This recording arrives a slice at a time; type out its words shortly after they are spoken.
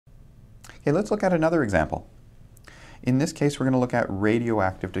Okay, let's look at another example. In this case, we're going to look at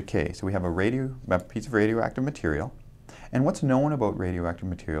radioactive decay. So we have a piece of radioactive material, and what's known about radioactive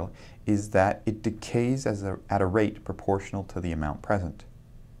material is that it decays at a rate proportional to the amount present.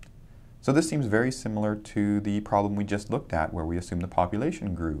 So this seems very similar to the problem we just looked at, where we assumed the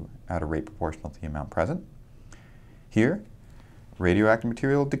population grew at a rate proportional to the amount present. Here, radioactive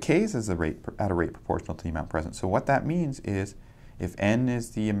material decays at a rate proportional to the amount present. So what that means is, if n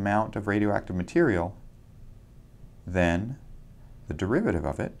is the amount of radioactive material, then the derivative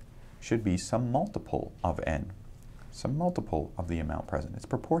of it should be some multiple of n, some multiple of the amount present. It's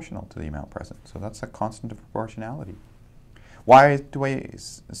proportional to the amount present. So that's a constant of proportionality. Why do I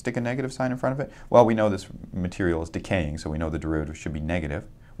stick a negative sign in front of it? Well, we know this material is decaying, so we know the derivative should be negative.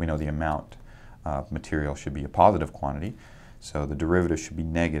 We know the amount of material should be a positive quantity, so the derivative should be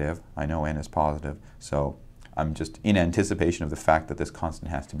negative. I know n is positive, so I'm just in anticipation of the fact that this constant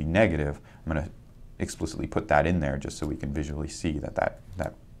has to be negative. I'm going to explicitly put that in there just so we can visually see that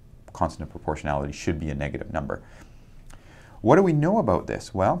that constant of proportionality should be a negative number. What do we know about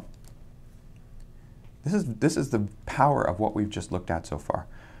this? Well, this is the power of what we've just looked at so far.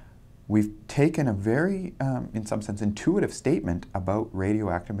 We've taken a very, in some sense, intuitive statement about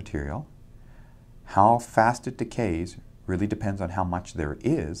radioactive material. How fast it decays really depends on how much there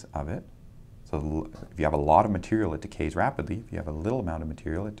is of it. So if you have a lot of material, it decays rapidly. If you have a little amount of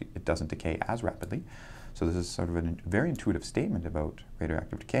material, it doesn't decay as rapidly. So this is sort of a very intuitive statement about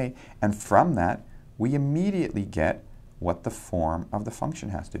radioactive decay. And from that, we immediately get what the form of the function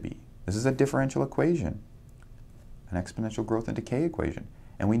has to be. This is a differential equation, an exponential growth and decay equation.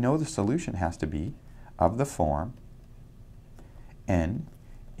 And we know the solution has to be of the form n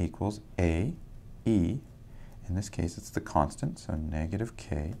equals a e. In this case, it's the constant, so negative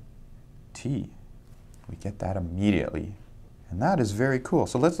k t. We get that immediately. And that is very cool.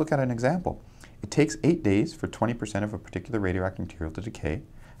 So let's look at an example. It takes 8 days for 20% of a particular radioactive material to decay.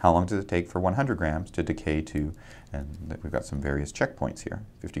 How long does it take for 100 grams to decay to, and we've got some various checkpoints here,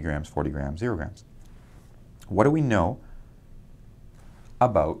 50 grams, 40 grams, 0 grams. What do we know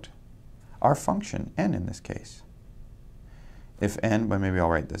about our function, n in this case? If n, but maybe I'll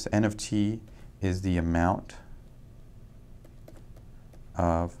write this, n of t is the amount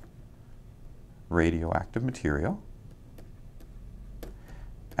of radioactive material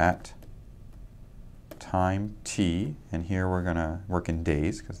at time t, and here we're going to work in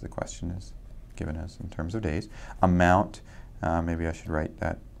days because the question is given us in terms of days. Amount, maybe I should write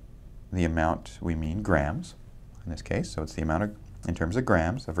that the amount we mean grams in this case, so it's the amount of, in terms of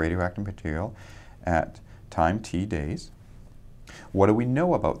grams of radioactive material at time t days. What do we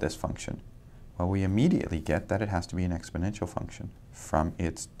know about this function? Well, we immediately get that it has to be an exponential function from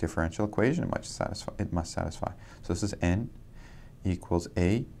its differential equation it must satisfy. So this is n equals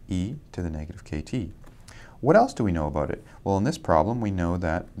a e to the negative kt. What else do we know about it? Well, in this problem, we know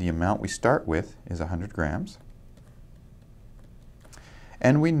that the amount we start with is 100 grams.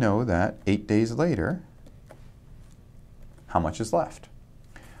 And we know that 8 days later, how much is left?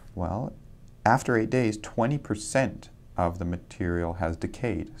 Well, after 8 days, 20% of the material has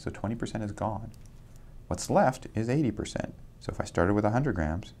decayed, so 20% is gone. What's left is 80%. So if I started with 100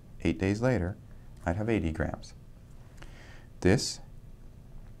 grams, 8 days later, I'd have 80 grams. This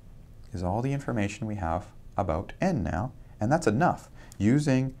is all the information we have about n now, and that's enough.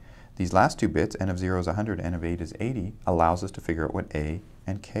 Using these last two bits, n of 0 is 100, n of 8 is 80, allows us to figure out what a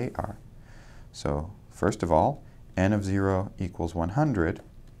and k are. So first of all, n of 0 equals 100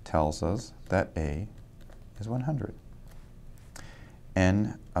 tells us that a is 100.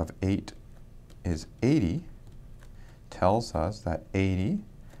 N of 8 is 80 tells us that 80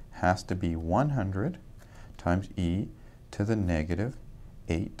 has to be 100 times e to the negative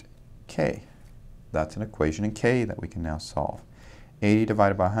 8k. That's an equation in k that we can now solve. 80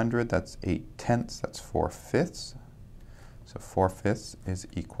 divided by 100, that's 8/10, that's 4/5. So 4/5 is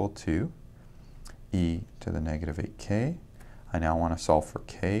equal to e to the negative 8k. I now want to solve for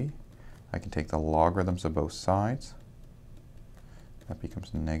k. I can take the logarithms of both sides. That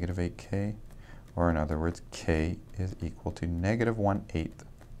becomes negative 8k, or in other words, k is equal to negative 1/8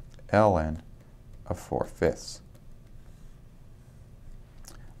 ln of 4/5.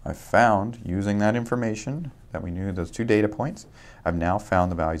 I've found, using that information that we knew, those two data points, I've now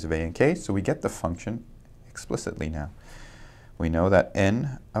found the values of a and k, so we get the function explicitly now. We know that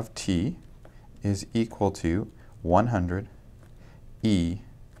n of t is equal to 100 e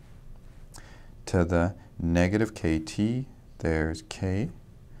to the negative kt. There's k,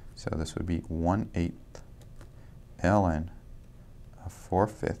 so this would be 1/8 ln of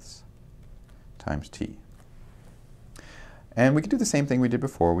 4/5 times t. And we could do the same thing we did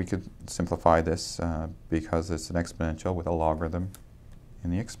before. We could simplify this because it's an exponential with a logarithm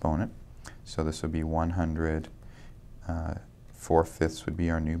in the exponent. So this would be 100, 4/5 would be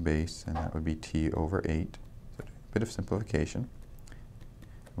our new base, and that would be t over 8. So a bit of simplification.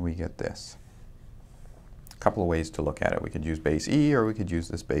 We get this. A couple of ways to look at it. We could use base e, or we could use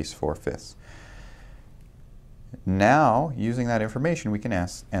this base 4/5. Now, using that information, we can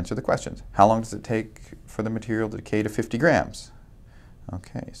answer the questions. How long does it take for the material to decay to 50 grams?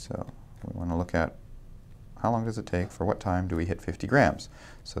 Okay, so we want to look at how long does it take, for what time do we hit 50 grams?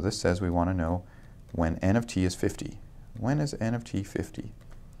 So this says we want to know when n of t is 50. When is n of t 50?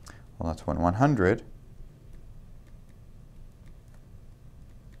 Well, that's when 100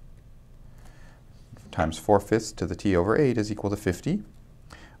 times 4/5 to the t over 8 is equal to 50,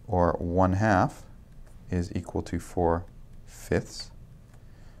 or 1/2 is equal to 4/5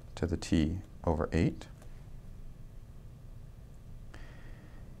 to the t over 8.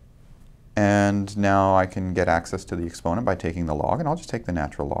 And now I can get access to the exponent by taking the log, and I'll just take the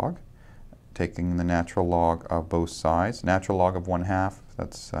natural log. Taking the natural log of both sides, natural log of 1/2,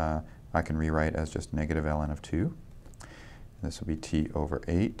 that's I can rewrite as just negative ln of 2. This will be t over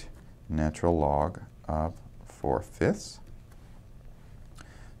 8, natural log of 4/5.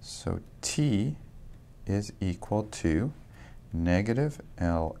 So t is equal to negative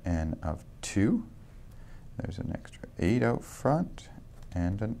ln of 2. There's an extra 8 out front,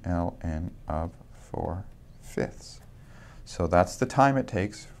 and an ln of 4/5. So that's the time it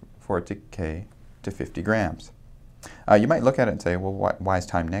takes for it to decay to 50 grams. You might look at it and say, well, why is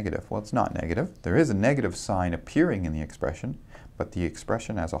time negative? Well, it's not negative. There is a negative sign appearing in the expression, but the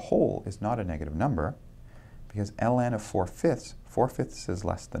expression as a whole is not a negative number, because ln of 4/5, 4/5 is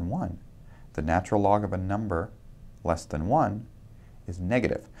less than 1. The natural log of a number less than 1 is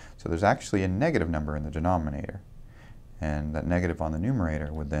negative. So there's actually a negative number in the denominator. And that negative on the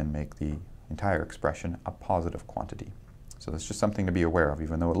numerator would then make the entire expression a positive quantity. So that's just something to be aware of.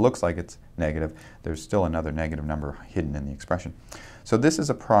 Even though it looks like it's negative, there's still another negative number hidden in the expression. So this is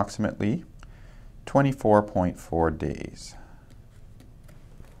approximately 24.4 days.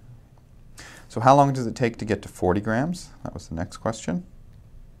 So how long does it take to get to 40 grams? That was the next question.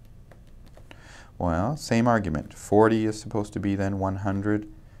 Well, same argument. 40 is supposed to be then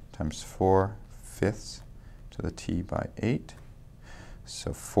 100 times 4/5 to the t by 8.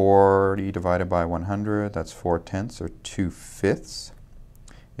 So 40 divided by 100, that's 4/10, or 2/5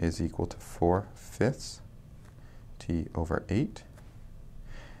 is equal to 4/5 t over 8.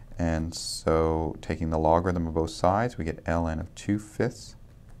 And so taking the logarithm of both sides, we get ln of 2/5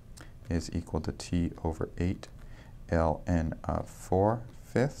 is equal to t over 8 ln of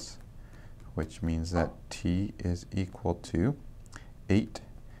 4/5, which means that t is equal to 8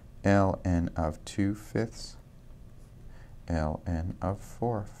 ln of 2/5 ln of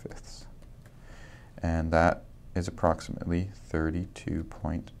 4/5. And that is approximately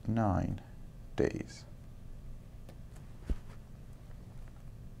 32.9 days.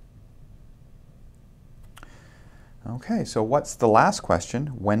 Okay, so what's the last question?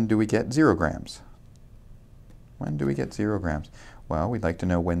 When do we get 0 grams? When do we get 0 grams? Well, we'd like to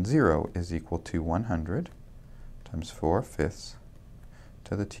know when 0 is equal to 100 times 4/5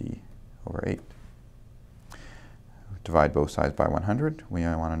 to the t over 8. Divide both sides by 100. We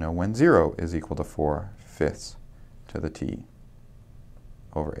want to know when 0 is equal to 4/5 to the t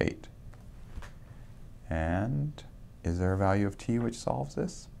over 8. And is there a value of t which solves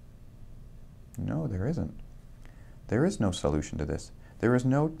this? No, there isn't. There is no solution to this. There is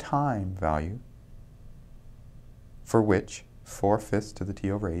no time value for which 4/5 to the t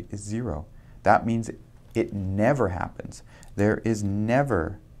over 8 is 0. That means it never happens. There is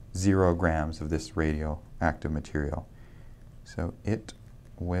never 0 grams of this radioactive material. So it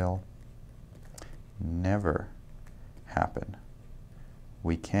will never happen.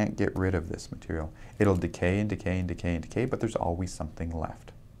 We can't get rid of this material. It'll decay and decay and decay and decay, but there's always something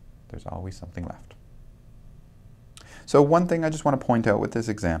left. There's always something left. So one thing I just want to point out with this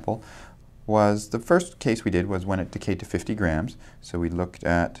example was the first case we did was when it decayed to 50 grams. So we looked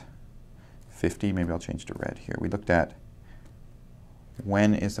at 50, maybe I'll change to red here. We looked at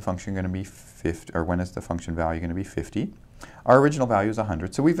when is the function going to be 50, or when is the function value going to be 50? Our original value is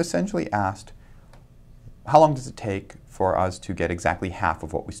 100, so we've essentially asked how long does it take for us to get exactly half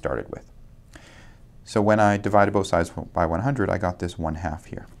of what we started with. So when I divided both sides by 100, I got this 1/2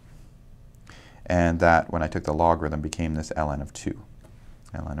 here. And that, when I took the logarithm, became this ln of 2.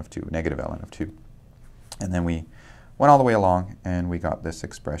 Ln of 2, negative ln of 2. And then we went all the way along, and we got this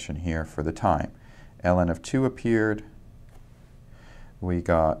expression here for the time. Ln of 2 appeared. We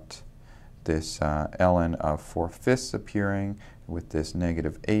got this ln of 4/5 appearing with this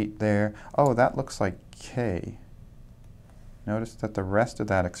 -8 there. Oh, that looks like k. Notice that the rest of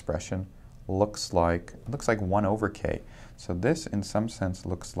that expression looks like 1 over k. So this, in some sense,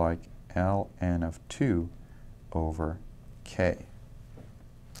 looks like ln of 2 over k.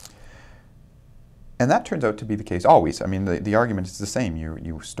 And that turns out to be the case always. I mean, the argument is the same.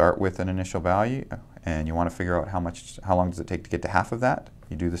 You start with an initial value, and you want to figure out how long does it take to get to half of that.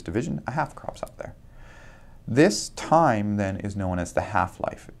 You do this division, a half crops up there. This time, then, is known as the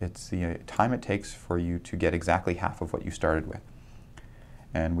half-life. It's the time it takes for you to get exactly half of what you started with.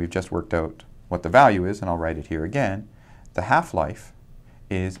 And we've just worked out what the value is, and I'll write it here again. The half-life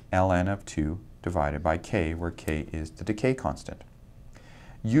is ln of 2 divided by k, where k is the decay constant.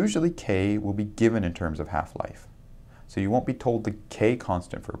 Usually k will be given in terms of half-life. So you won't be told the k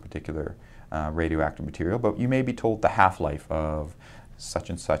constant for a particular radioactive material, but you may be told the half-life of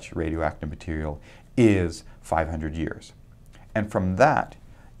such and such radioactive material is 500 years. And from that,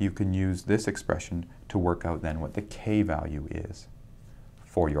 you can use this expression to work out then what the k value is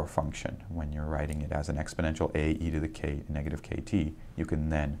for your function. When you're writing it as an exponential a e to the k negative kt, you can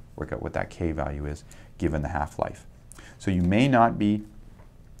then work out what that k value is given the half-life. So you may not be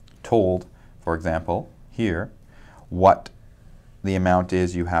told, for example, here, what the amount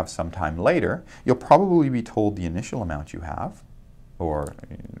is you have sometime later. You'll probably be told the initial amount you have, or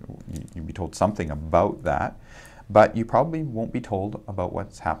you'll be told something about that, but you probably won't be told about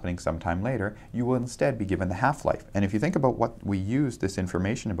what's happening sometime later. You will instead be given the half-life. And if you think about what we use this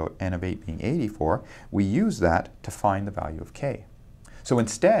information about n of 8 being 80 for, we use that to find the value of k. So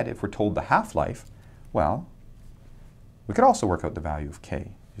instead, if we're told the half-life, well, we could also work out the value of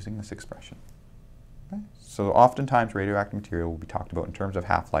k using this expression. Okay? So oftentimes radioactive material will be talked about in terms of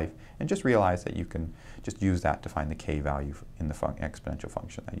half-life, and just realize that you can just use that to find the k value in the exponential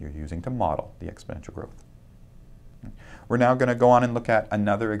function that you're using to model the exponential growth. Okay? We're now going to go on and look at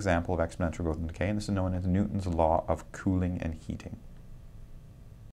another example of exponential growth and decay, and this is known as Newton's law of cooling and heating.